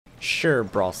Sure,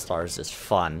 Brawl Stars is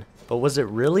fun, but was it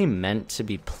really meant to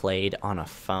be played on a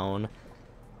phone?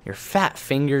 Your fat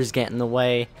fingers get in the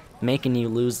way, making you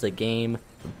lose the game.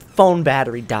 Phone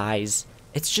battery dies.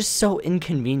 It's just so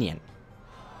inconvenient.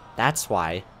 That's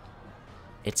why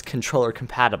it's controller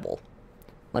compatible.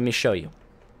 Let me show you.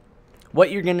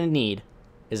 What you're gonna need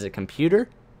is a computer,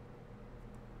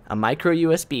 a micro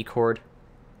USB cord,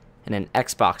 and an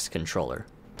Xbox controller.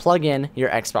 Plug in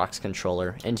your Xbox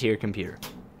controller into your computer.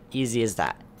 Easy as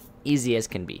that. Easy as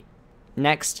can be.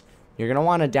 Next, you're gonna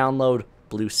want to download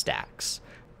BlueStacks.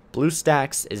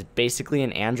 BlueStacks is basically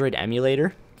an Android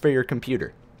emulator for your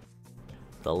computer.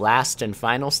 The last and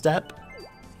final step,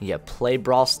 you play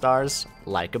Brawl Stars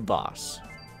like a boss.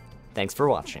 Thanks for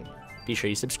watching. Be sure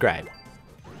you subscribe.